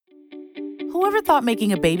Whoever thought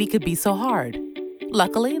making a baby could be so hard?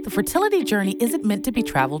 Luckily, the fertility journey isn't meant to be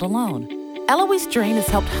traveled alone. Eloise Drain has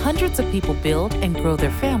helped hundreds of people build and grow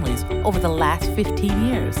their families over the last 15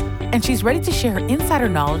 years, and she's ready to share her insider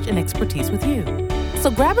knowledge and expertise with you.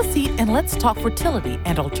 So grab a seat and let's talk fertility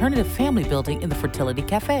and alternative family building in the Fertility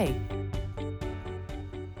Cafe.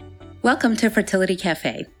 Welcome to Fertility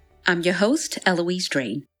Cafe. I'm your host, Eloise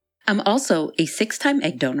Drain. I'm also a 6-time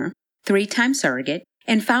egg donor, 3-time surrogate,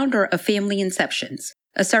 and founder of Family Inceptions,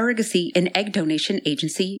 a surrogacy and egg donation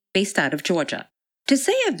agency based out of Georgia. To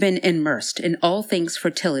say I've been immersed in all things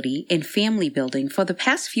fertility and family building for the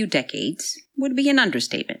past few decades would be an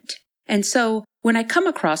understatement. And so, when I come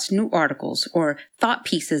across new articles or thought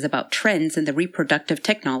pieces about trends in the reproductive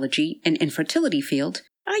technology and infertility field,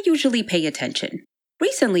 I usually pay attention.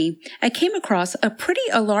 Recently, I came across a pretty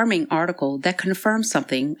alarming article that confirms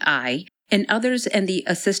something I and others in the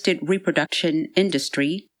assisted reproduction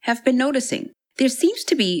industry have been noticing. There seems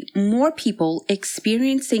to be more people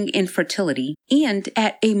experiencing infertility and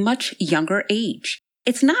at a much younger age.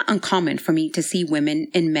 It's not uncommon for me to see women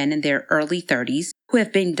and men in their early 30s who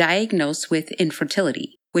have been diagnosed with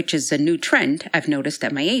infertility, which is a new trend I've noticed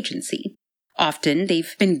at my agency. Often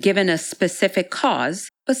they've been given a specific cause,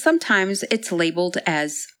 but sometimes it's labeled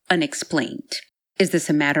as unexplained. Is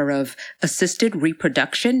this a matter of assisted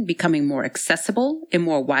reproduction becoming more accessible and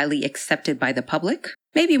more widely accepted by the public?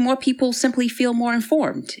 Maybe more people simply feel more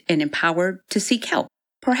informed and empowered to seek help.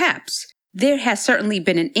 Perhaps. There has certainly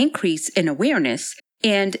been an increase in awareness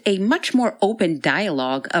and a much more open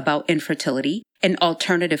dialogue about infertility and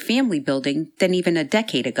alternative family building than even a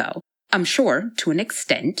decade ago. I'm sure, to an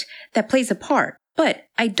extent, that plays a part, but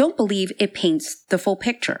I don't believe it paints the full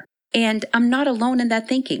picture. And I'm not alone in that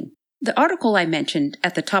thinking. The article I mentioned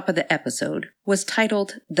at the top of the episode was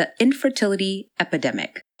titled The Infertility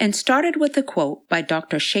Epidemic and started with a quote by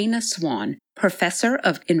Dr. Shana Swan, professor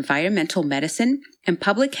of environmental medicine and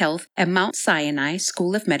public health at Mount Sinai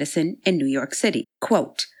School of Medicine in New York City.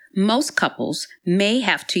 Quote, "Most couples may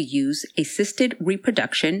have to use assisted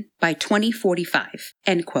reproduction by 2045,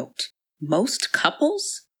 end quote. Most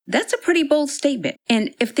couples? That's a pretty bold statement,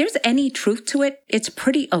 and if there's any truth to it, it's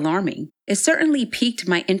pretty alarming. It certainly piqued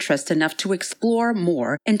my interest enough to explore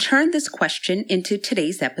more and turn this question into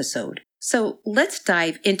today's episode. So let's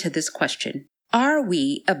dive into this question. Are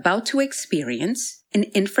we about to experience an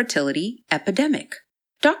infertility epidemic?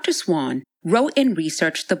 Dr. Swan wrote and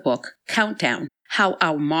researched the book Countdown: How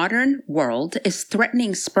Our Modern World is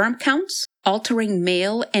Threatening Sperm Counts, Altering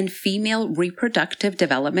Male and Female Reproductive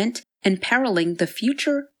Development, and Imperiling the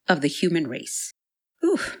Future of the Human Race.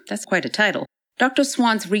 Ooh, that's quite a title. Dr.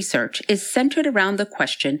 Swan's research is centered around the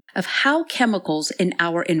question of how chemicals in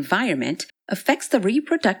our environment affects the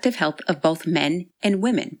reproductive health of both men and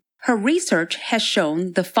women. Her research has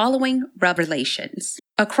shown the following revelations.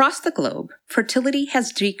 Across the globe, fertility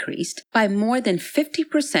has decreased by more than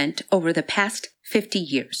 50% over the past 50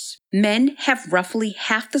 years. Men have roughly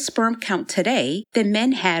half the sperm count today than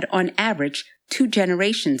men had on average 2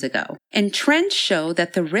 generations ago, and trends show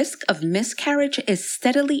that the risk of miscarriage is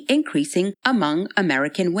steadily increasing among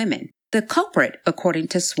American women. The culprit, according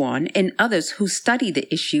to Swan and others who study the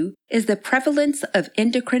issue, is the prevalence of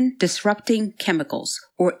endocrine disrupting chemicals,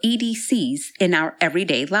 or EDCs, in our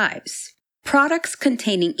everyday lives. Products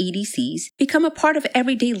containing EDCs become a part of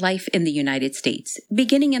everyday life in the United States,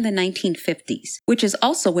 beginning in the 1950s, which is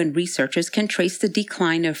also when researchers can trace the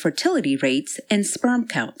decline of fertility rates and sperm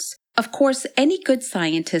counts. Of course, any good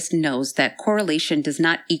scientist knows that correlation does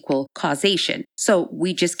not equal causation, so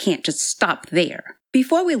we just can't just stop there.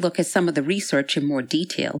 Before we look at some of the research in more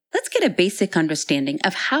detail, let's get a basic understanding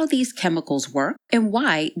of how these chemicals work and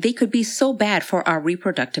why they could be so bad for our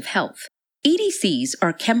reproductive health. EDCs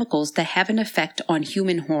are chemicals that have an effect on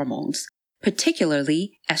human hormones,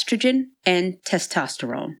 particularly estrogen and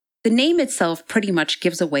testosterone. The name itself pretty much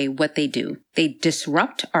gives away what they do. They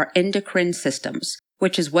disrupt our endocrine systems,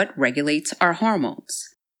 which is what regulates our hormones.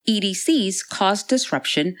 EDCs cause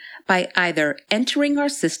disruption by either entering our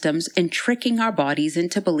systems and tricking our bodies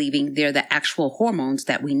into believing they're the actual hormones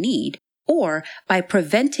that we need, or by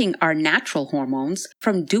preventing our natural hormones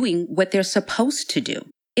from doing what they're supposed to do.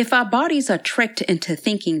 If our bodies are tricked into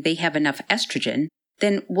thinking they have enough estrogen,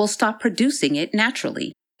 then we'll stop producing it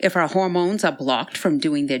naturally. If our hormones are blocked from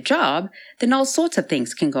doing their job, then all sorts of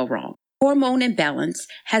things can go wrong. Hormone imbalance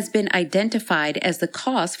has been identified as the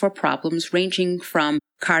cause for problems ranging from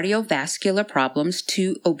cardiovascular problems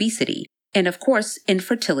to obesity, and of course,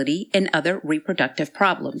 infertility and other reproductive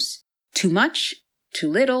problems. Too much,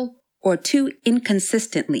 too little, or too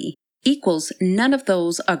inconsistently equals none of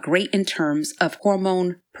those are great in terms of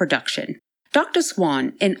hormone production. Dr.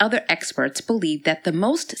 Swan and other experts believe that the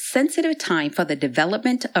most sensitive time for the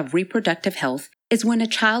development of reproductive health is when a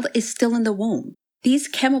child is still in the womb. These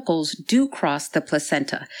chemicals do cross the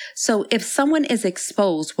placenta, so if someone is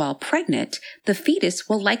exposed while pregnant, the fetus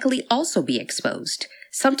will likely also be exposed,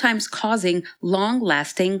 sometimes causing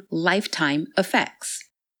long-lasting, lifetime effects.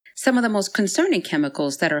 Some of the most concerning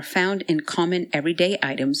chemicals that are found in common everyday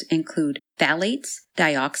items include phthalates,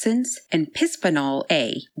 dioxins, and bisphenol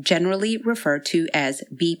A, generally referred to as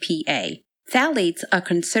BPA. Phthalates are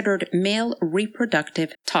considered male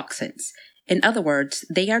reproductive toxins. In other words,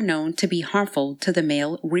 they are known to be harmful to the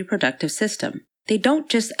male reproductive system. They don't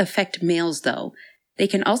just affect males, though. They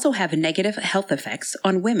can also have negative health effects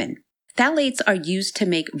on women. Phthalates are used to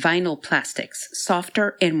make vinyl plastics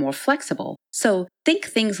softer and more flexible. So think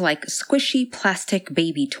things like squishy plastic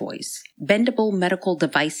baby toys, bendable medical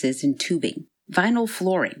devices and tubing, vinyl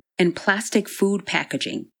flooring, and plastic food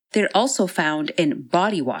packaging. They're also found in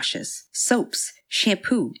body washes, soaps,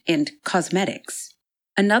 shampoo, and cosmetics.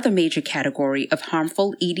 Another major category of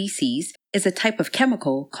harmful EDCs is a type of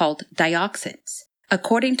chemical called dioxins.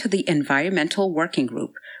 According to the Environmental Working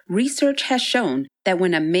Group, research has shown that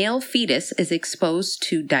when a male fetus is exposed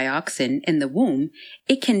to dioxin in the womb,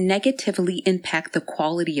 it can negatively impact the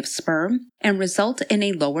quality of sperm and result in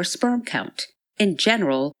a lower sperm count. In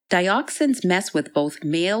general, dioxins mess with both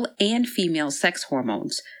male and female sex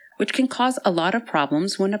hormones, which can cause a lot of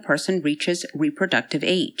problems when a person reaches reproductive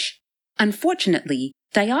age. Unfortunately,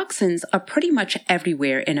 dioxins are pretty much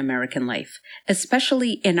everywhere in American life,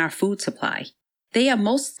 especially in our food supply. They are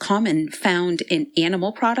most common found in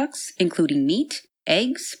animal products, including meat,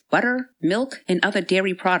 eggs, butter, milk, and other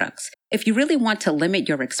dairy products. If you really want to limit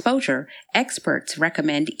your exposure, experts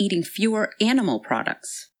recommend eating fewer animal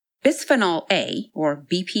products. Bisphenol A, or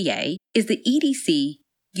BPA, is the EDC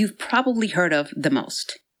you've probably heard of the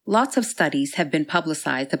most. Lots of studies have been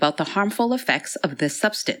publicized about the harmful effects of this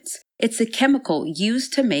substance. It's a chemical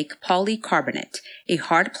used to make polycarbonate, a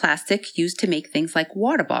hard plastic used to make things like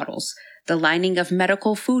water bottles, the lining of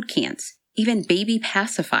medical food cans, even baby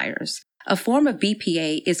pacifiers. A form of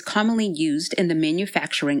BPA is commonly used in the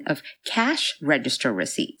manufacturing of cash register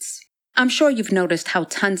receipts. I'm sure you've noticed how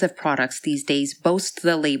tons of products these days boast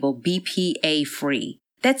the label BPA-free.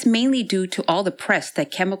 That's mainly due to all the press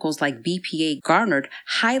that chemicals like BPA garnered,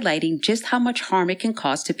 highlighting just how much harm it can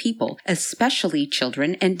cause to people, especially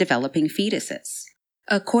children and developing fetuses.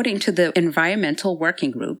 According to the Environmental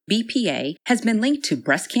Working Group, BPA has been linked to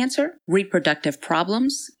breast cancer, reproductive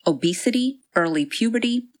problems, obesity, early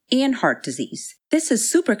puberty, and heart disease. This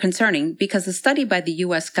is super concerning because a study by the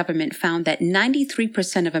U.S. government found that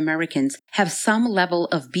 93% of Americans have some level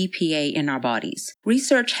of BPA in our bodies.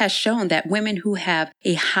 Research has shown that women who have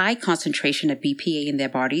a high concentration of BPA in their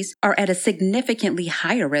bodies are at a significantly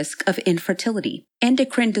higher risk of infertility.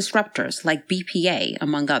 Endocrine disruptors like BPA,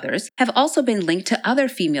 among others, have also been linked to other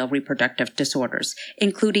female reproductive disorders,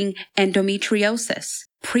 including endometriosis,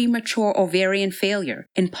 premature ovarian failure,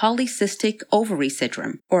 and polycystic ovary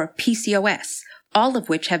syndrome, or PCOS, all of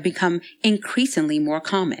which have become increasingly more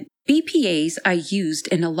common. BPAs are used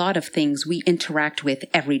in a lot of things we interact with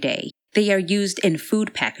every day. They are used in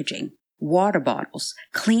food packaging, water bottles,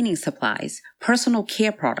 cleaning supplies, personal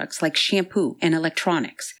care products like shampoo and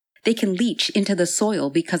electronics. They can leach into the soil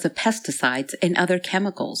because of pesticides and other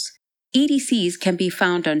chemicals. EDCs can be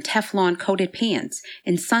found on Teflon-coated pans,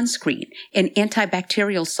 in sunscreen, and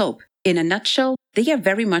antibacterial soap. In a nutshell, they are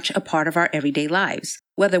very much a part of our everyday lives,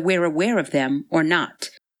 whether we're aware of them or not.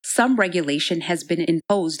 Some regulation has been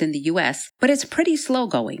imposed in the U.S., but it's pretty slow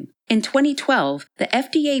going. In 2012, the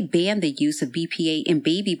FDA banned the use of BPA in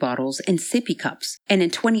baby bottles and sippy cups, and in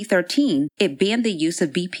 2013, it banned the use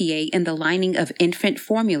of BPA in the lining of infant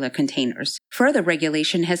formula containers. Further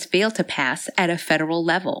regulation has failed to pass at a federal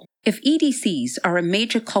level. If EDCs are a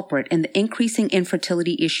major culprit in the increasing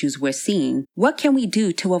infertility issues we're seeing, what can we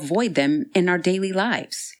do to avoid them in our daily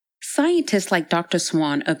lives? Scientists like Dr.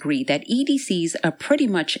 Swan agree that EDCs are pretty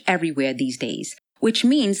much everywhere these days, which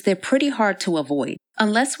means they're pretty hard to avoid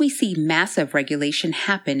unless we see massive regulation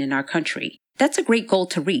happen in our country. That's a great goal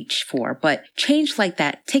to reach for, but change like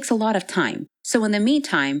that takes a lot of time. So in the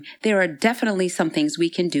meantime, there are definitely some things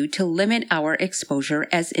we can do to limit our exposure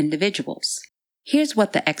as individuals. Here's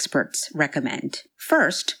what the experts recommend.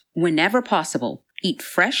 First, whenever possible, eat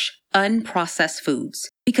fresh, unprocessed foods.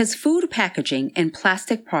 Because food packaging and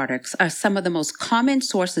plastic products are some of the most common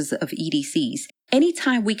sources of EDCs,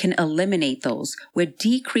 anytime we can eliminate those, we're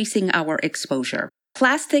decreasing our exposure.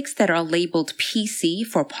 Plastics that are labeled PC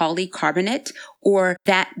for polycarbonate or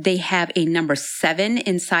that they have a number 7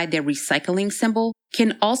 inside their recycling symbol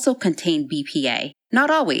can also contain BPA. Not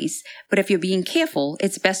always, but if you're being careful,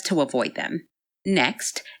 it's best to avoid them.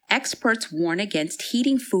 Next, experts warn against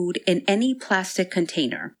heating food in any plastic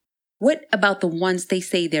container. What about the ones they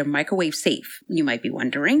say they're microwave safe, you might be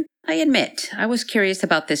wondering? I admit, I was curious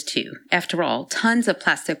about this too. After all, tons of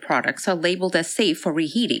plastic products are labeled as safe for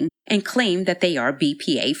reheating and claim that they are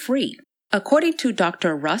BPA free. According to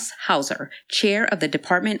Dr. Russ Hauser, chair of the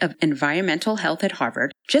Department of Environmental Health at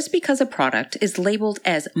Harvard, just because a product is labeled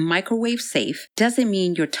as microwave safe doesn't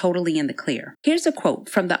mean you're totally in the clear. Here's a quote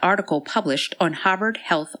from the article published on Harvard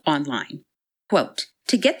Health Online. Quote,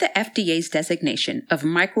 "To get the FDA's designation of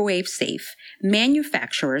microwave safe,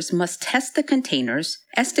 manufacturers must test the containers,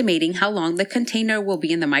 estimating how long the container will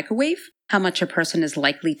be in the microwave, how much a person is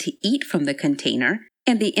likely to eat from the container,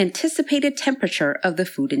 and the anticipated temperature of the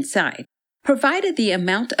food inside. Provided the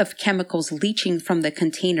amount of chemicals leaching from the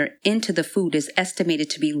container into the food is estimated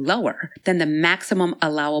to be lower than the maximum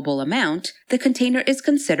allowable amount, the container is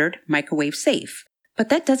considered microwave safe. But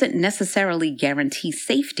that doesn't necessarily guarantee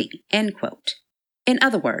safety," end quote. In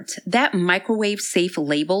other words, that microwave safe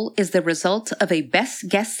label is the result of a best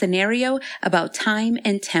guess scenario about time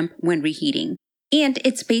and temp when reheating. And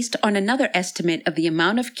it's based on another estimate of the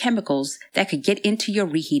amount of chemicals that could get into your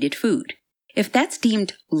reheated food. If that's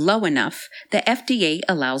deemed low enough, the FDA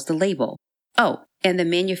allows the label. Oh, and the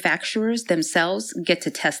manufacturers themselves get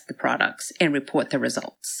to test the products and report the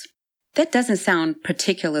results. That doesn't sound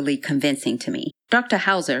particularly convincing to me. Dr.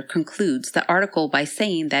 Hauser concludes the article by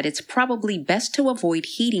saying that it's probably best to avoid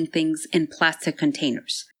heating things in plastic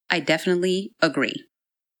containers. I definitely agree.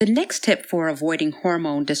 The next tip for avoiding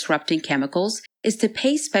hormone-disrupting chemicals is to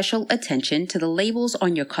pay special attention to the labels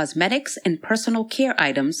on your cosmetics and personal care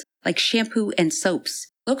items like shampoo and soaps.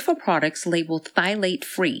 Look for products labeled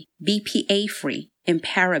phthalate-free, BPA-free, and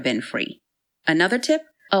paraben-free. Another tip?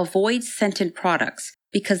 Avoid scented products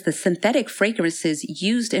because the synthetic fragrances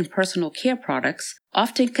used in personal care products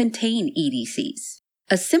often contain EDCs.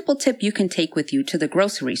 A simple tip you can take with you to the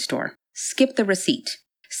grocery store: skip the receipt.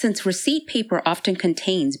 Since receipt paper often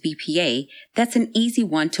contains BPA, that's an easy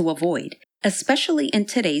one to avoid. Especially in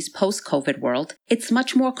today's post-COVID world, it's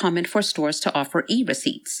much more common for stores to offer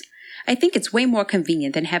e-receipts. I think it's way more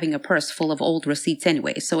convenient than having a purse full of old receipts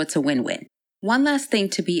anyway, so it's a win-win. One last thing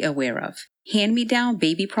to be aware of. Hand-me-down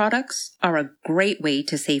baby products are a great way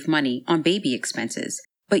to save money on baby expenses,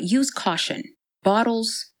 but use caution.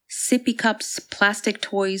 Bottles, sippy cups, plastic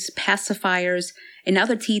toys, pacifiers, and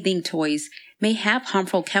other teething toys may have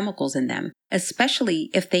harmful chemicals in them, especially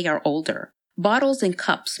if they are older. Bottles and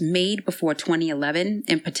cups made before 2011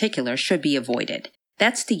 in particular should be avoided.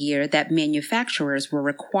 That's the year that manufacturers were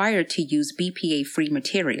required to use BPA-free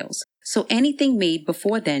materials, so anything made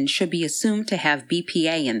before then should be assumed to have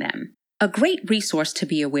BPA in them. A great resource to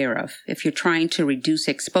be aware of if you're trying to reduce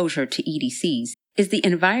exposure to EDCs is the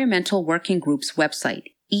Environmental Working Group's website,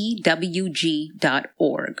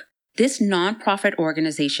 ewg.org. This nonprofit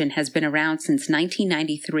organization has been around since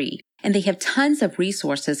 1993, and they have tons of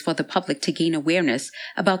resources for the public to gain awareness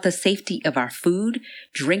about the safety of our food,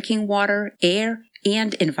 drinking water, air,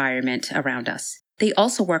 and environment around us. They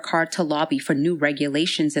also work hard to lobby for new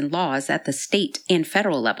regulations and laws at the state and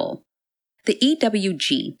federal level. The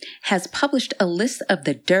EWG has published a list of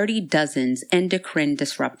the Dirty Dozen's endocrine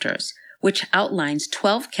disruptors, which outlines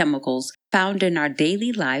 12 chemicals found in our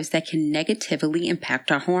daily lives that can negatively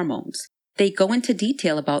impact our hormones. They go into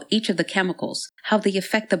detail about each of the chemicals, how they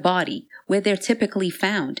affect the body, where they're typically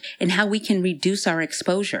found, and how we can reduce our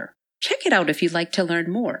exposure. Check it out if you'd like to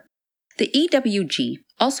learn more. The EWG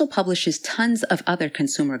also publishes tons of other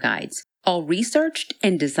consumer guides, all researched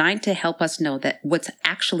and designed to help us know that what's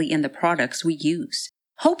actually in the products we use.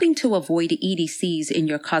 Hoping to avoid EDCs in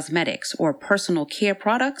your cosmetics or personal care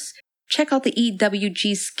products? Check out the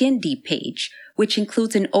EWG Skin Deep page, which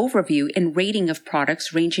includes an overview and rating of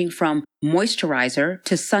products ranging from moisturizer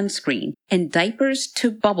to sunscreen and diapers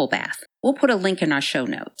to bubble bath. We'll put a link in our show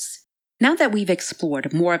notes. Now that we've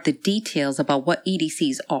explored more of the details about what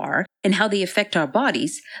EDCs are and how they affect our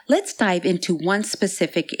bodies, let's dive into one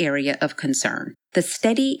specific area of concern: the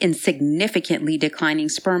steady and significantly declining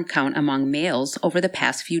sperm count among males over the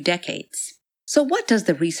past few decades. So what does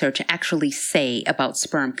the research actually say about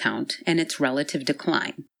sperm count and its relative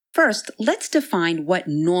decline? First, let's define what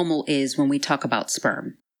normal is when we talk about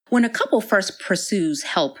sperm. When a couple first pursues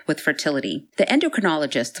help with fertility, the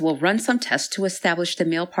endocrinologist will run some tests to establish the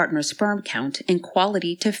male partner's sperm count and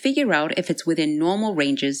quality to figure out if it's within normal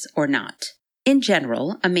ranges or not. In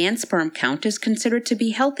general, a man's sperm count is considered to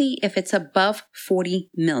be healthy if it's above 40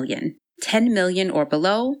 million. 10 million or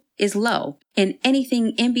below is low, and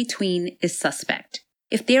anything in between is suspect.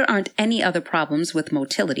 If there aren't any other problems with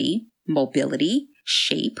motility, mobility,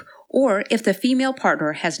 shape, or if the female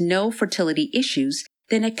partner has no fertility issues,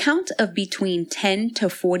 then a count of between 10 to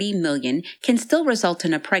 40 million can still result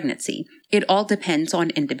in a pregnancy. It all depends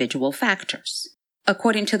on individual factors.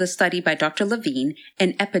 According to the study by Dr. Levine,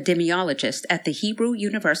 an epidemiologist at the Hebrew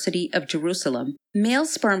University of Jerusalem, male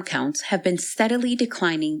sperm counts have been steadily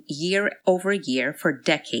declining year over year for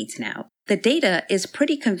decades now. The data is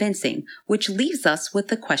pretty convincing, which leaves us with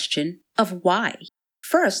the question of why.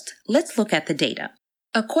 First, let's look at the data.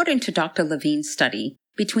 According to Dr. Levine's study,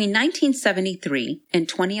 between 1973 and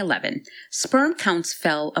 2011, sperm counts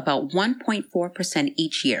fell about 1.4%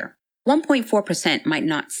 each year. 1.4% might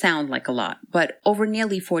not sound like a lot, but over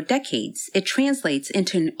nearly 4 decades, it translates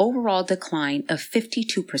into an overall decline of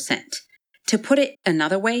 52%. To put it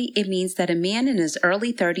another way, it means that a man in his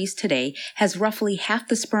early 30s today has roughly half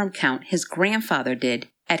the sperm count his grandfather did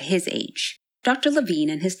at his age. Dr. Levine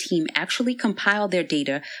and his team actually compiled their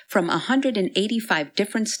data from 185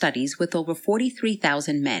 different studies with over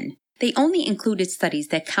 43,000 men. They only included studies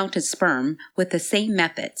that counted sperm with the same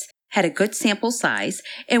methods, had a good sample size,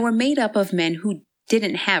 and were made up of men who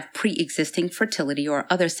didn't have pre-existing fertility or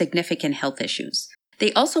other significant health issues.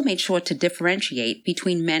 They also made sure to differentiate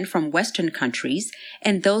between men from Western countries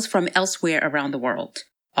and those from elsewhere around the world.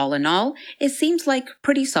 All in all, it seems like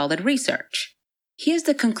pretty solid research. Here's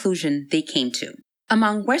the conclusion they came to.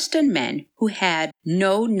 Among Western men who had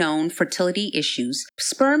no known fertility issues,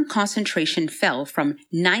 sperm concentration fell from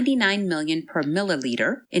 99 million per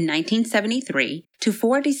milliliter in 1973 to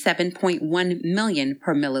 47.1 million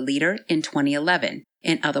per milliliter in 2011.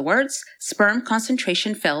 In other words, sperm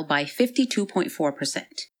concentration fell by 52.4%.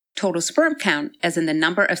 Total sperm count, as in the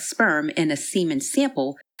number of sperm in a semen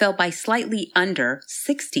sample, fell by slightly under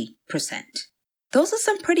 60%. Those are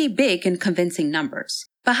some pretty big and convincing numbers.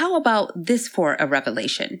 But how about this for a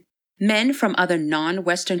revelation? Men from other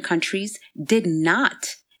non-Western countries did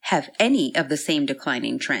not have any of the same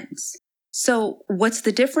declining trends. So what's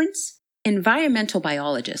the difference? Environmental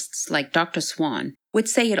biologists like Dr. Swan would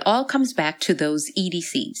say it all comes back to those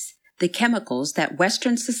EDCs, the chemicals that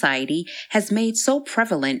Western society has made so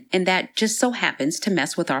prevalent and that just so happens to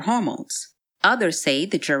mess with our hormones. Others say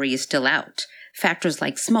the jury is still out. Factors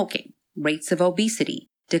like smoking, rates of obesity,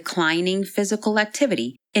 declining physical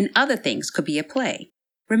activity, and other things could be at play.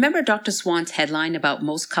 Remember Dr. Swan's headline about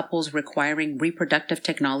most couples requiring reproductive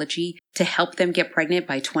technology to help them get pregnant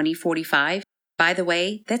by 2045? By the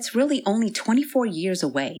way, that's really only 24 years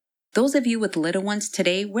away. Those of you with little ones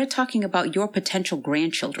today, we're talking about your potential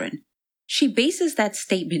grandchildren. She bases that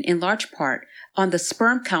statement in large part on the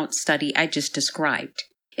sperm count study I just described.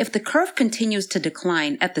 If the curve continues to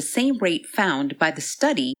decline at the same rate found by the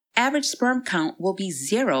study, average sperm count will be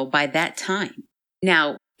 0 by that time.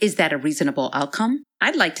 Now, is that a reasonable outcome?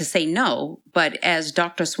 I'd like to say no, but as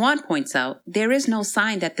Dr. Swan points out, there is no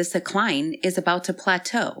sign that this decline is about to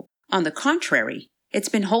plateau. On the contrary, it's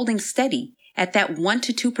been holding steady at that 1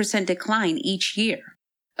 to 2% decline each year.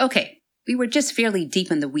 Okay, we were just fairly deep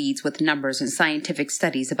in the weeds with numbers and scientific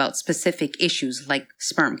studies about specific issues like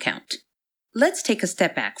sperm count. Let's take a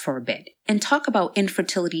step back for a bit and talk about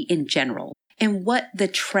infertility in general and what the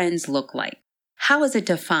trends look like. How is it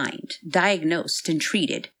defined, diagnosed, and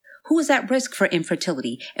treated? Who is at risk for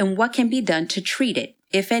infertility, and what can be done to treat it,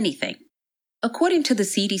 if anything? According to the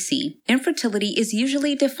CDC, infertility is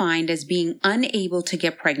usually defined as being unable to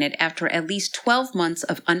get pregnant after at least 12 months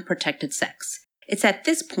of unprotected sex. It's at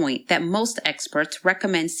this point that most experts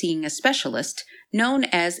recommend seeing a specialist known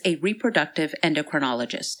as a reproductive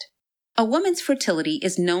endocrinologist. A woman's fertility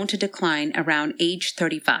is known to decline around age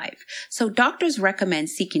 35, so doctors recommend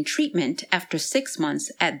seeking treatment after 6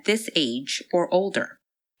 months at this age or older.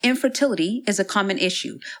 Infertility is a common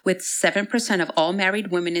issue, with 7% of all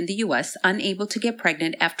married women in the U.S. unable to get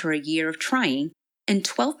pregnant after a year of trying, and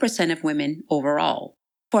 12% of women overall.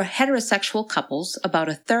 For heterosexual couples, about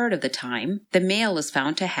a third of the time, the male is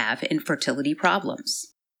found to have infertility problems.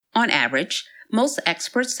 On average, most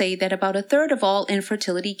experts say that about a third of all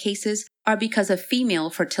infertility cases are because of female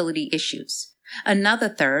fertility issues. Another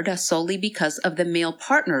third are solely because of the male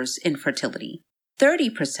partner's infertility.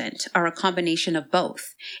 30% are a combination of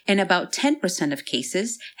both, and about 10% of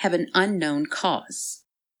cases have an unknown cause.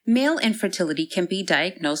 Male infertility can be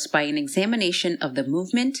diagnosed by an examination of the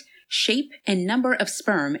movement, shape, and number of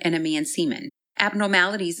sperm in a man's semen.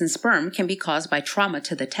 Abnormalities in sperm can be caused by trauma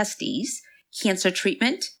to the testes, cancer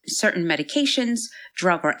treatment, certain medications,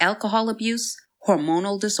 drug or alcohol abuse,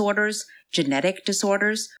 hormonal disorders, genetic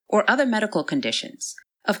disorders, or other medical conditions.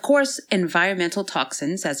 Of course, environmental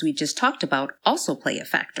toxins, as we just talked about, also play a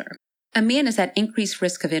factor. A man is at increased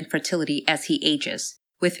risk of infertility as he ages,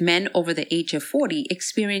 with men over the age of 40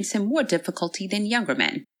 experiencing more difficulty than younger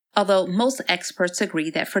men. Although most experts agree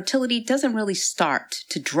that fertility doesn't really start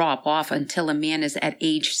to drop off until a man is at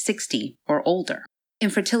age 60 or older.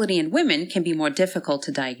 Infertility in women can be more difficult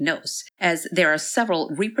to diagnose, as there are several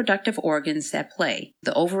reproductive organs at play: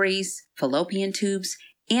 the ovaries, fallopian tubes,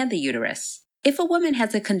 and the uterus. If a woman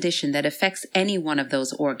has a condition that affects any one of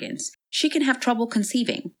those organs, she can have trouble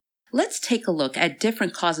conceiving. Let's take a look at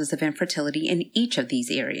different causes of infertility in each of these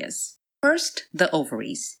areas. First, the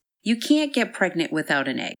ovaries. You can't get pregnant without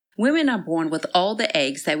an egg. Women are born with all the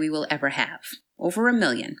eggs that we will ever have, over 1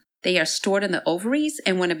 million. They are stored in the ovaries,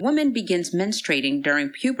 and when a woman begins menstruating during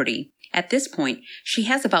puberty, at this point, she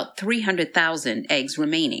has about 300,000 eggs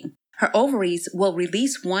remaining. Her ovaries will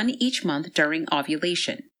release one each month during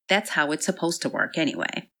ovulation. That's how it's supposed to work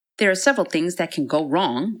anyway. There are several things that can go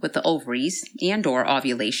wrong with the ovaries and/or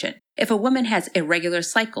ovulation. If a woman has irregular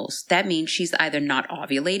cycles, that means she's either not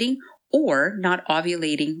ovulating or not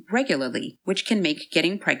ovulating regularly, which can make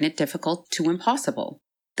getting pregnant difficult to impossible.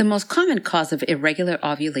 The most common cause of irregular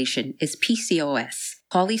ovulation is PCOS,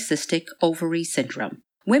 polycystic ovary syndrome.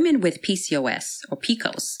 Women with PCOS, or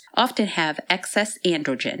PCOS, often have excess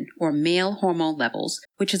androgen, or male hormone levels,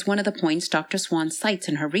 which is one of the points Dr. Swan cites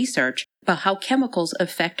in her research about how chemicals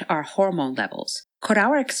affect our hormone levels. Could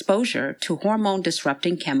our exposure to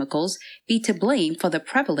hormone-disrupting chemicals be to blame for the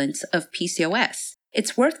prevalence of PCOS?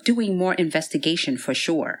 It's worth doing more investigation for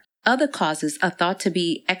sure. Other causes are thought to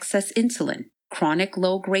be excess insulin, chronic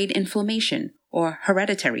low-grade inflammation, or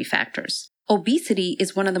hereditary factors. Obesity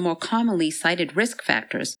is one of the more commonly cited risk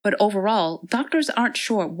factors, but overall, doctors aren't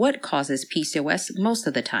sure what causes PCOS most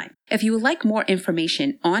of the time. If you would like more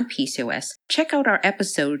information on PCOS, check out our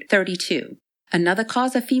episode 32. Another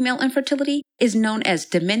cause of female infertility is known as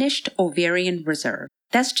diminished ovarian reserve.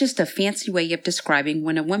 That's just a fancy way of describing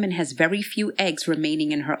when a woman has very few eggs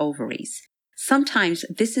remaining in her ovaries. Sometimes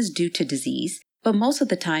this is due to disease, but most of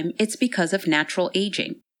the time it's because of natural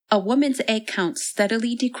aging. A woman's egg count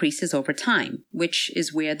steadily decreases over time, which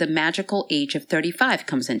is where the magical age of 35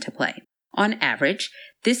 comes into play. On average,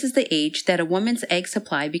 this is the age that a woman's egg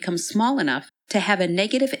supply becomes small enough to have a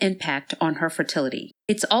negative impact on her fertility.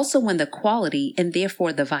 It's also when the quality and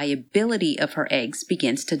therefore the viability of her eggs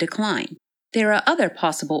begins to decline. There are other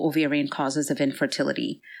possible ovarian causes of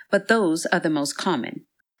infertility, but those are the most common.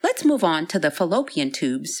 Let's move on to the fallopian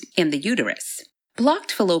tubes and the uterus.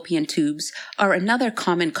 Blocked fallopian tubes are another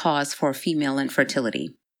common cause for female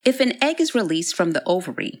infertility. If an egg is released from the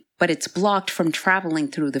ovary, but it's blocked from traveling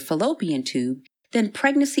through the fallopian tube, then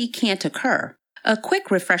pregnancy can't occur. A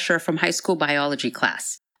quick refresher from high school biology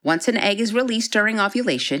class. Once an egg is released during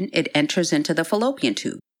ovulation, it enters into the fallopian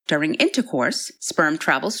tube. During intercourse, sperm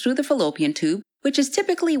travels through the fallopian tube, which is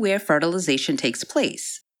typically where fertilization takes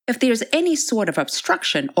place. If there's any sort of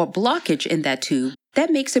obstruction or blockage in that tube, that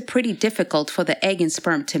makes it pretty difficult for the egg and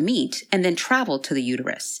sperm to meet and then travel to the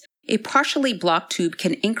uterus. A partially blocked tube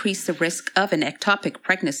can increase the risk of an ectopic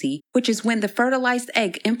pregnancy, which is when the fertilized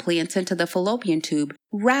egg implants into the fallopian tube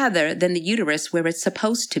rather than the uterus where it's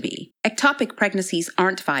supposed to be. Ectopic pregnancies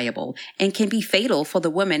aren't viable and can be fatal for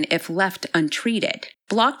the woman if left untreated.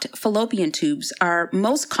 Blocked fallopian tubes are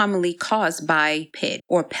most commonly caused by PID,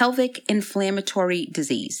 or pelvic inflammatory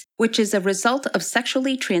disease, which is a result of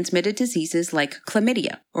sexually transmitted diseases like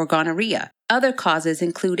chlamydia or gonorrhea. Other causes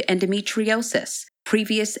include endometriosis,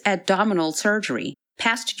 previous abdominal surgery,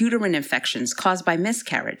 past uterine infections caused by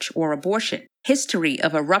miscarriage or abortion, history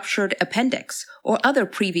of a ruptured appendix, or other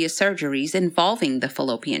previous surgeries involving the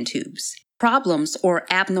fallopian tubes. Problems or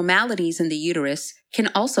abnormalities in the uterus can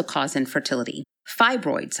also cause infertility.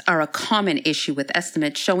 Fibroids are a common issue, with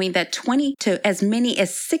estimates showing that 20 to as many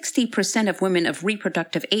as 60% of women of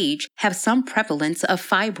reproductive age have some prevalence of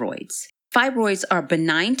fibroids. Fibroids are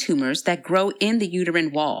benign tumors that grow in the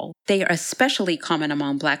uterine wall. They are especially common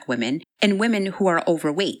among Black women and women who are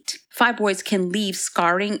overweight. Fibroids can leave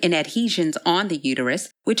scarring and adhesions on the uterus,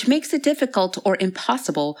 which makes it difficult or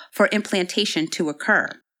impossible for implantation to occur.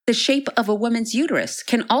 The shape of a woman's uterus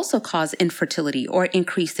can also cause infertility or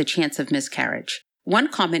increase the chance of miscarriage. One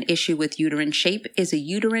common issue with uterine shape is a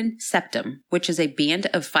uterine septum, which is a band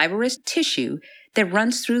of fibrous tissue that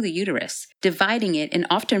runs through the uterus, dividing it and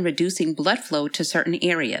often reducing blood flow to certain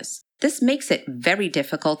areas. This makes it very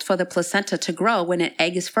difficult for the placenta to grow when an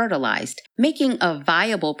egg is fertilized, making a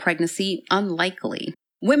viable pregnancy unlikely.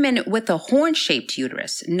 Women with a horn-shaped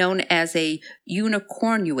uterus, known as a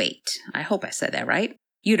unicornuate, I hope I said that right,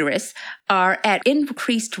 uterus are at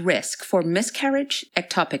increased risk for miscarriage,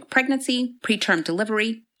 ectopic pregnancy, preterm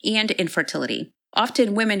delivery, and infertility.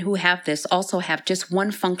 Often women who have this also have just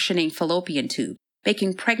one functioning fallopian tube,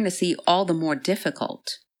 making pregnancy all the more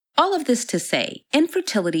difficult. All of this to say,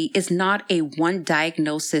 infertility is not a one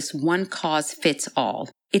diagnosis, one cause fits all.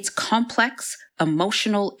 It's complex,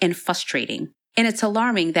 emotional, and frustrating. And it's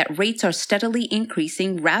alarming that rates are steadily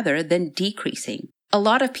increasing rather than decreasing. A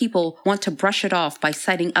lot of people want to brush it off by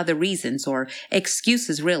citing other reasons, or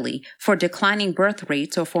excuses really, for declining birth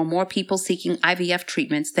rates or for more people seeking IVF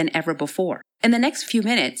treatments than ever before. In the next few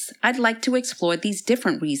minutes, I'd like to explore these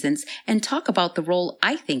different reasons and talk about the role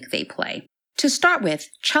I think they play. To start with,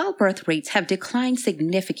 childbirth rates have declined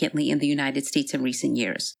significantly in the United States in recent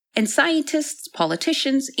years. And scientists,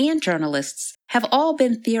 politicians, and journalists have all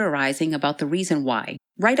been theorizing about the reason why.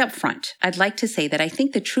 Right up front, I'd like to say that I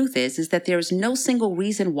think the truth is that there is no single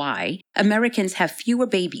reason why Americans have fewer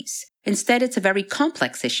babies. Instead, it's a very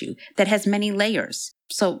complex issue that has many layers.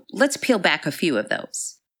 So let's peel back a few of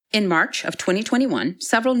those. In March of 2021,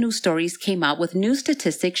 several news stories came out with new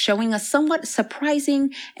statistics showing a somewhat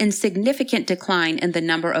surprising and significant decline in the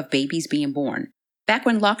number of babies being born. Back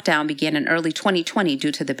when lockdown began in early 2020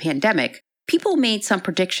 due to the pandemic, people made some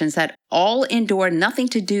predictions that all indoor,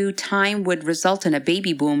 nothing-to-do time would result in a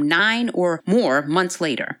baby boom 9 or more months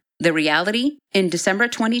later. The reality? In December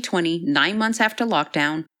 2020, 9 months after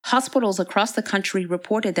lockdown, hospitals across the country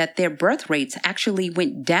reported that their birth rates actually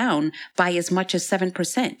went down by as much as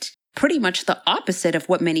 7%, pretty much the opposite of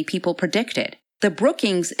what many people predicted. The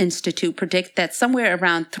Brookings Institute predicts that somewhere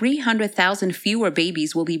around 300,000 fewer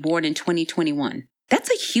babies will be born in 2021.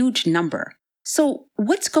 That's a huge number. So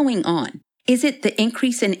what's going on? Is it the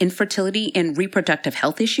increase in infertility and reproductive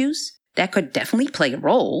health issues? That could definitely play a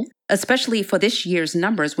role, especially for this year's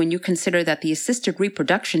numbers when you consider that the assisted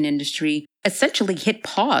reproduction industry essentially hit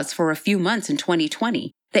pause for a few months in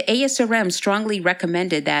 2020. The ASRM strongly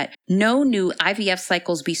recommended that no new IVF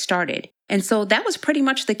cycles be started, and so that was pretty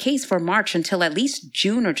much the case for March until at least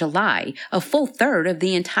June or July, a full third of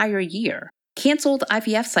the entire year. Canceled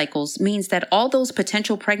IVF cycles means that all those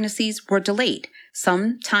potential pregnancies were delayed,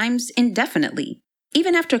 sometimes indefinitely.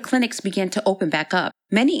 Even after clinics began to open back up,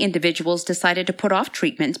 many individuals decided to put off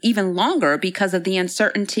treatment even longer because of the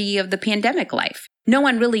uncertainty of the pandemic life. No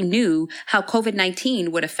one really knew how COVID-19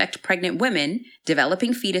 would affect pregnant women,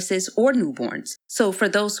 developing fetuses, or newborns. So for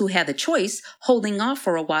those who had the choice, holding off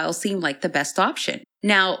for a while seemed like the best option.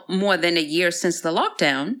 Now, more than a year since the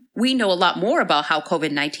lockdown, we know a lot more about how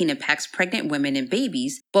COVID-19 impacts pregnant women and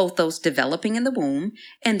babies, both those developing in the womb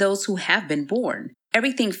and those who have been born.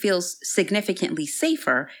 Everything feels significantly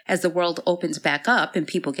safer as the world opens back up and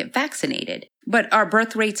people get vaccinated. But are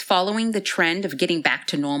birth rates following the trend of getting back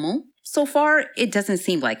to normal? So far, it doesn't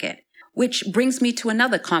seem like it. Which brings me to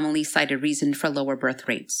another commonly cited reason for lower birth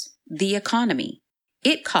rates: the economy.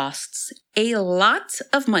 It costs a lot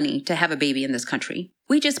of money to have a baby in this country.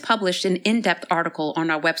 We just published an in-depth article on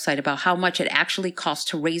our website about how much it actually costs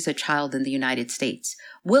to raise a child in the United States.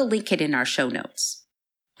 We'll link it in our show notes.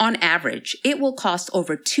 On average, it will cost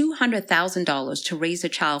over $200,000 to raise a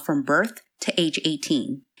child from birth to age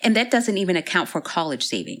 18, and that doesn't even account for college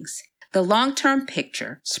savings. The long-term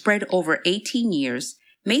picture, spread over 18 years,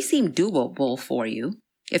 may seem doable for you.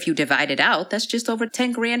 If you divide it out, that's just over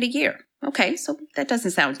 $10,000 a year. Okay, so that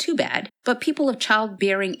doesn't sound too bad. But people of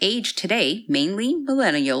childbearing age today, mainly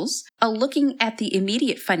millennials, are looking at the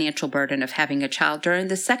immediate financial burden of having a child during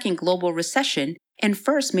the second global recession and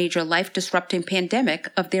first major life-disrupting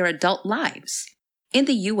pandemic of their adult lives. In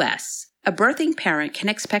the U.S., a birthing parent can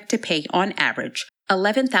expect to pay, on average,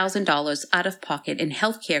 $11,000 out of pocket in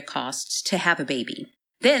healthcare costs to have a baby.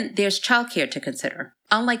 Then there's childcare to consider.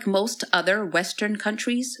 Unlike most other Western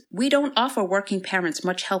countries, we don't offer working parents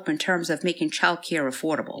much help in terms of making childcare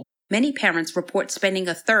affordable. Many parents report spending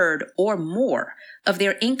a third or more of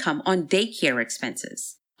their income on daycare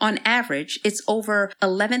expenses. On average, it's over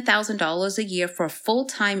 $11,000 a year for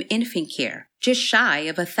full-time infant care, just shy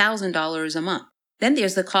of $1,000 a month. Then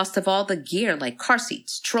there's the cost of all the gear like car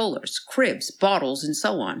seats, strollers, cribs, bottles, and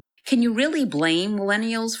so on. Can you really blame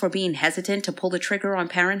millennials for being hesitant to pull the trigger on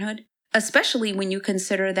parenthood? Especially when you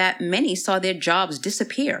consider that many saw their jobs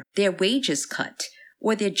disappear, their wages cut,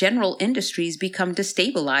 or their general industries become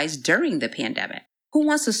destabilized during the pandemic. Who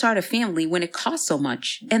wants to start a family when it costs so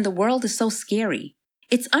much and the world is so scary?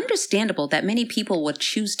 It's understandable that many people will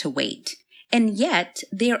choose to wait. And yet,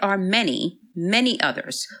 there are many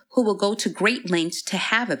others who will go to great lengths to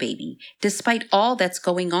have a baby, despite all that's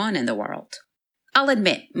going on in the world. I'll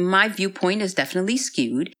admit, my viewpoint is definitely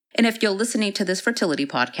skewed, And if you're listening to this fertility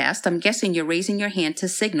podcast, I'm guessing you're raising your hand to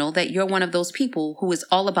signal that you're one of those people who is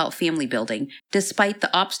all about family building, despite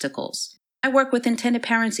the obstacles. I work with intended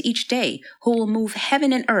parents each day who will move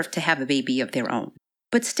heaven and earth to have a baby of their own.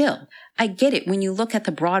 But still, I get it when you look at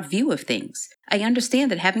the broad view of things. I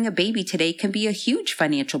understand that having a baby today can be a huge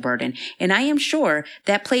financial burden, and I am sure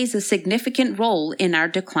that plays a significant role in our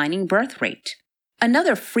declining birth rate.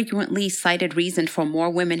 Another frequently cited reason for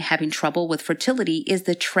more women having trouble with fertility is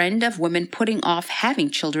the trend of women putting off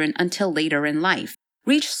having children until later in life.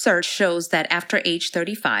 Research shows that after age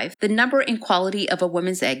 35, the number and quality of a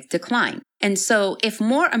woman's eggs decline. And so, if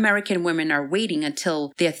more American women are waiting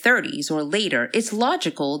until their 30s or later, it's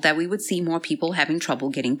logical that we would see more people having trouble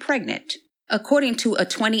getting pregnant. According to a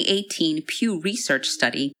 2018 Pew Research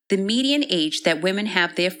study, the median age that women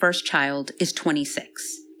have their first child is 26.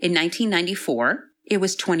 In 1994, it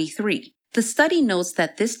was 23. The study notes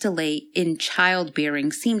that this delay in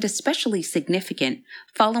childbearing seemed especially significant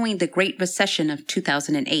following the Great Recession of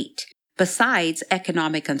 2008. Besides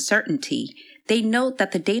economic uncertainty, they note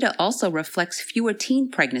that the data also reflects fewer teen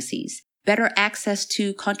pregnancies, better access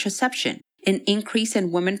to contraception, an increase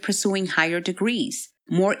in women pursuing higher degrees,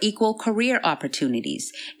 more equal career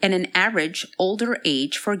opportunities, and an average older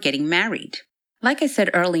age for getting married. Like I said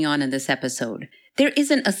early on in this episode, there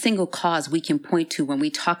isn't a single cause we can point to when we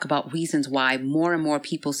talk about reasons why more and more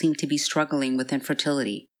people seem to be struggling with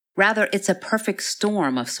infertility. Rather, it's a perfect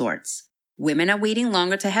storm of sorts. Women are waiting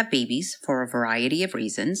longer to have babies for a variety of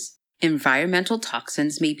reasons. Environmental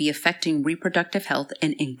toxins may be affecting reproductive health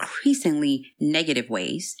in increasingly negative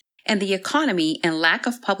ways. And the economy and lack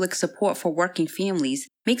of public support for working families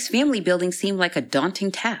makes family building seem like a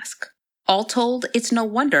daunting task. All told, it's no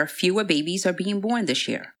wonder fewer babies are being born this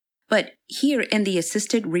year. But here in the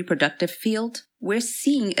assisted reproductive field, we're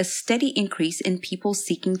seeing a steady increase in people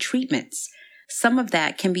seeking treatments. Some of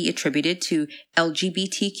that can be attributed to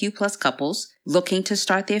LGBTQ plus couples looking to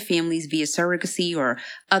start their families via surrogacy or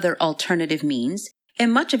other alternative means,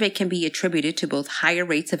 and much of it can be attributed to both higher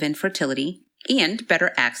rates of infertility and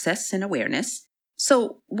better access and awareness.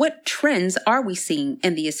 So, what trends are we seeing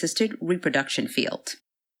in the assisted reproduction field?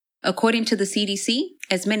 According to the CDC,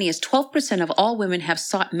 as many as 12% of all women have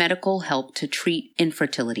sought medical help to treat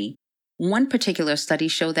infertility. One particular study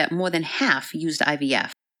showed that more than half used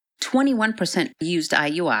IVF, 21% used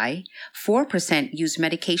IUI, 4% used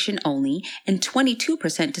medication only, and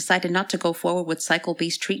 22% decided not to go forward with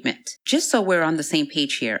cycle-based treatment. Just so we're on the same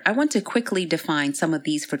page here, I want to quickly define some of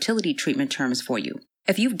these fertility treatment terms for you.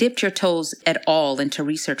 If you've dipped your toes at all into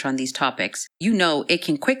research on these topics, you know it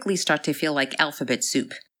can quickly start to feel like alphabet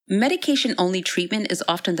soup. Medication-only treatment is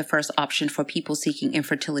often the first option for people seeking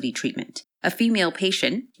infertility treatment. A female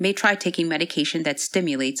patient may try taking medication that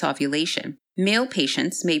stimulates ovulation. Male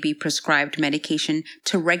patients may be prescribed medication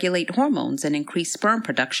to regulate hormones and increase sperm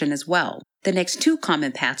production as well. The next two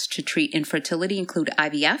common paths to treat infertility include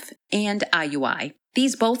IVF and IUI.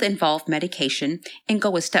 These both involve medication and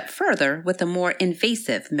go a step further with a more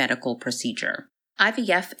invasive medical procedure.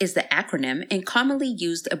 IVF is the acronym and commonly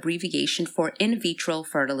used abbreviation for in vitro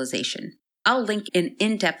fertilization. I'll link an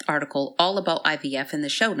in-depth article all about IVF in the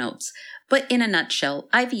show notes, but in a nutshell,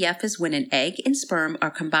 IVF is when an egg and sperm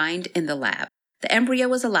are combined in the lab. The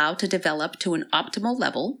embryo is allowed to develop to an optimal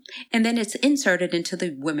level, and then it's inserted into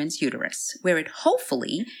the woman's uterus, where it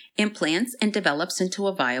hopefully implants and develops into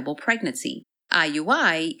a viable pregnancy.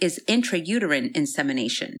 IUI is intrauterine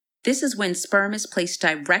insemination. This is when sperm is placed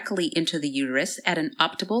directly into the uterus at an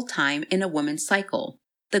optimal time in a woman's cycle.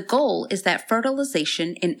 The goal is that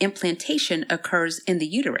fertilization and implantation occurs in the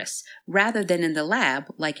uterus rather than in the lab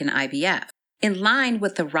like in IVF. In line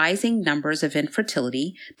with the rising numbers of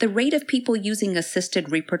infertility, the rate of people using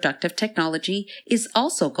assisted reproductive technology is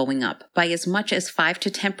also going up by as much as 5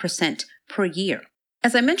 to 10% per year.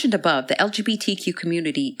 As I mentioned above, the LGBTQ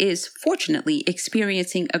community is fortunately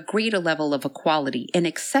experiencing a greater level of equality and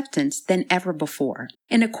acceptance than ever before.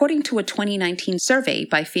 And according to a 2019 survey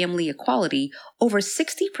by Family Equality, over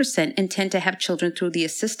 60% intend to have children through the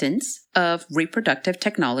assistance of reproductive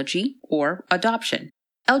technology or adoption.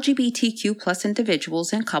 LGBTQ plus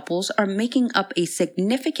individuals and couples are making up a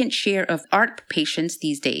significant share of ART patients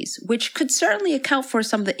these days, which could certainly account for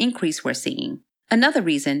some of the increase we're seeing. Another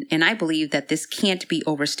reason, and I believe that this can't be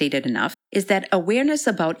overstated enough, is that awareness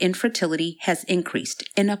about infertility has increased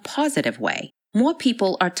in a positive way. More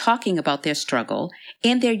people are talking about their struggle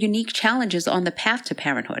and their unique challenges on the path to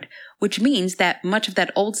parenthood, which means that much of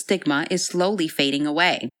that old stigma is slowly fading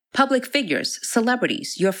away. Public figures,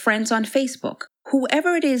 celebrities, your friends on Facebook,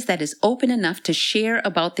 whoever it is that is open enough to share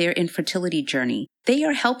about their infertility journey, they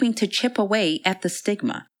are helping to chip away at the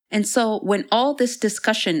stigma. And so when all this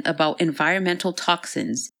discussion about environmental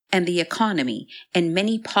toxins and the economy and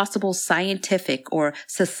many possible scientific or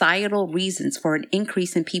societal reasons for an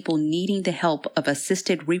increase in people needing the help of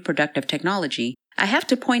assisted reproductive technology, I have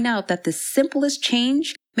to point out that the simplest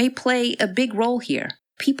change may play a big role here.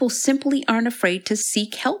 People simply aren't afraid to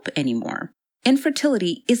seek help anymore.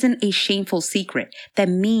 Infertility isn't a shameful secret that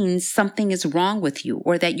means something is wrong with you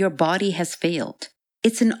or that your body has failed.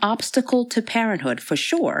 It's an obstacle to parenthood for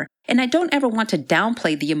sure, and I don't ever want to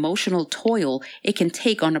downplay the emotional toll it can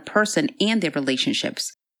take on a person and their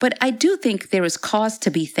relationships. But I do think there is cause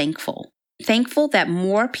to be thankful. Thankful that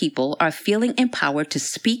more people are feeling empowered to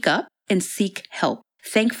speak up and seek help.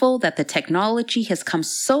 Thankful that the technology has come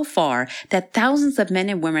so far that thousands of men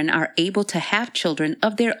and women are able to have children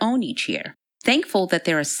of their own each year. Thankful that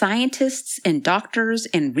there are scientists and doctors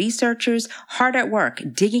and researchers hard at work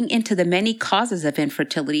digging into the many causes of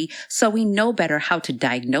infertility so we know better how to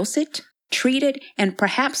diagnose it, treat it, and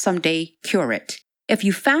perhaps someday cure it. If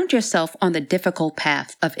you found yourself on the difficult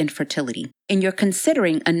path of infertility and you're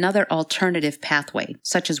considering another alternative pathway,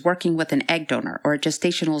 such as working with an egg donor or a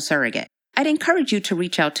gestational surrogate, I'd encourage you to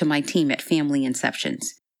reach out to my team at Family Inceptions.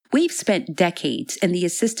 We've spent decades in the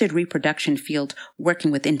assisted reproduction field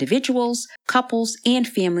working with individuals, couples, and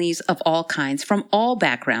families of all kinds from all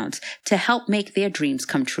backgrounds to help make their dreams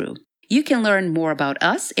come true. You can learn more about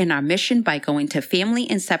us and our mission by going to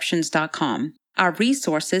FamilyInceptions.com. Our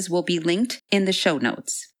resources will be linked in the show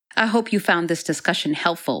notes. I hope you found this discussion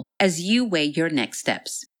helpful as you weigh your next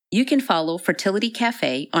steps. You can follow Fertility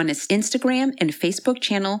Cafe on its Instagram and Facebook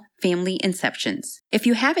channel, Family Inceptions. If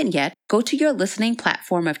you haven't yet, go to your listening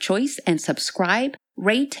platform of choice and subscribe,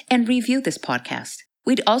 rate, and review this podcast.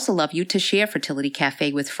 We'd also love you to share Fertility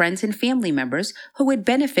Cafe with friends and family members who would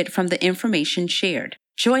benefit from the information shared.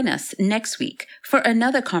 Join us next week for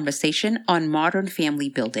another conversation on modern family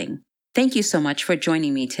building. Thank you so much for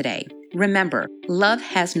joining me today. Remember, love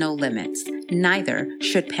has no limits. Neither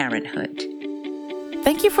should parenthood.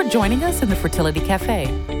 Thank you for joining us in the Fertility Cafe.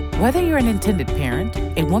 Whether you're an intended parent,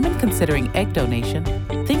 a woman considering egg donation,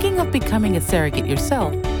 thinking of becoming a surrogate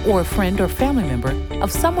yourself, or a friend or family member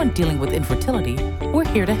of someone dealing with infertility, we're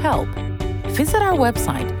here to help. Visit our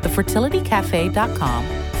website, thefertilitycafe.com,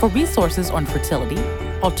 for resources on fertility,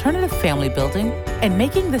 alternative family building, and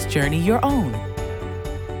making this journey your own.